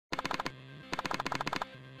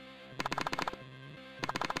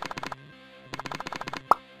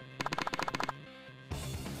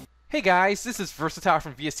Hey guys, this is Versatile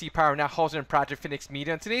from VST Power, now hosted in Project Phoenix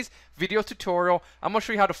Media. In today's video tutorial, I'm going to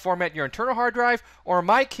show you how to format your internal hard drive, or in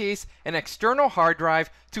my case, an external hard drive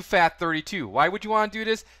to FAT32. Why would you want to do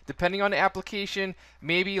this? Depending on the application,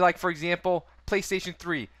 maybe like for example, PlayStation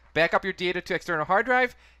 3. Back up your data to external hard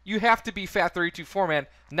drive, you have to be FAT32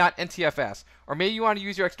 format, not NTFS. Or maybe you want to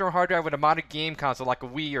use your external hard drive with a modded game console like a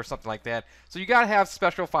Wii or something like that. So you got to have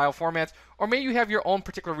special file formats, or maybe you have your own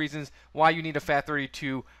particular reasons why you need a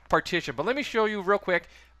FAT32 partition. But let me show you real quick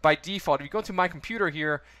by default. If you go to my computer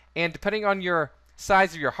here, and depending on your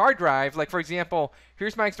size of your hard drive, like for example,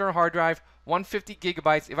 here's my external hard drive, 150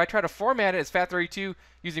 gigabytes. If I try to format it as FAT32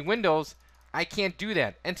 using Windows, I can't do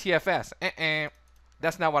that. NTFS.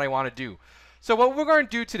 That's not what I want to do. So what we're going to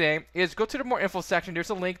do today is go to the more info section. There's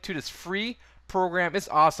a link to this free program. It's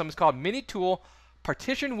awesome. It's called MiniTool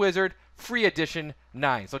Partition Wizard Free Edition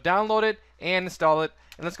 9. So download it and install it.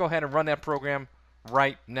 And let's go ahead and run that program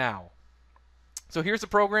right now. So here's the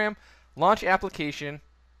program. Launch application.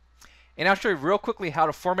 And I'll show you real quickly how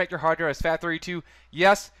to format your hard drive as FAT32.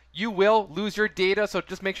 Yes, you will lose your data, so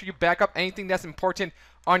just make sure you back up anything that's important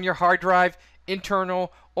on your hard drive,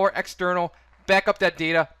 internal or external. Back up that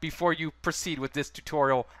data before you proceed with this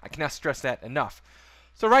tutorial. I cannot stress that enough.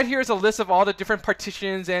 So right here is a list of all the different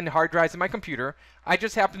partitions and hard drives in my computer. I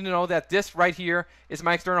just happen to know that this right here is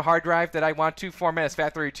my external hard drive that I want to format as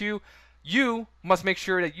FAT32. You must make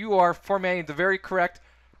sure that you are formatting the very correct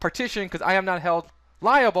partition, because I am not held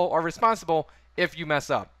liable or responsible if you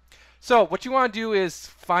mess up. So what you want to do is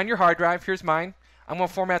find your hard drive. Here's mine. I'm going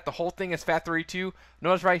to format the whole thing as FAT32.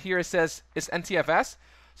 Notice right here it says it's NTFS.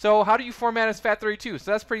 So how do you format as FAT32?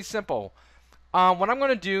 So that's pretty simple. What I'm going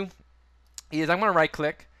to do is I'm going to right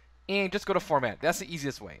click and just go to format. That's the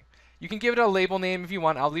easiest way. You can give it a label name if you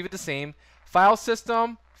want. I'll leave it the same. File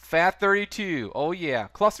system, FAT32. Oh yeah.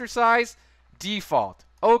 Cluster size, default.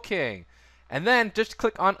 Okay. And then just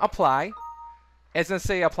click on apply. It's going to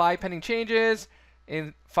say apply pending changes.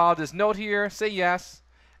 And follow this note here. Say yes.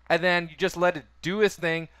 And then you just let it do its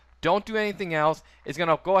thing. Don't do anything else. It's going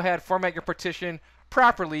to go ahead, format your partition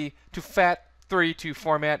properly to FAT32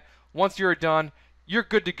 format. Once you're done, you're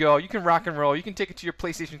good to go. You can rock and roll. You can take it to your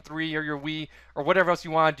PlayStation 3 or your Wii or whatever else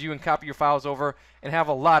you want to do and copy your files over and have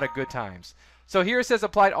a lot of good times. So here it says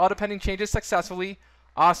applied all the pending changes successfully.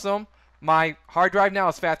 Awesome. My hard drive now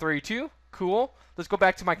is FAT32. Cool. Let's go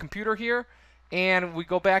back to my computer here, and we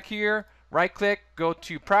go back here, right click, go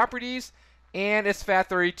to properties, and it's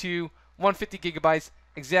FAT32, 150 gigabytes,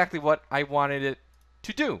 exactly what I wanted it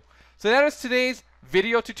to do. So that is today's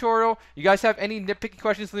video tutorial. You guys have any nitpicky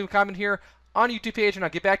questions, leave a comment here on the YouTube page, and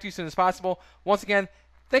I'll get back to you as soon as possible. Once again,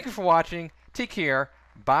 thank you for watching. Take care.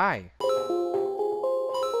 Bye.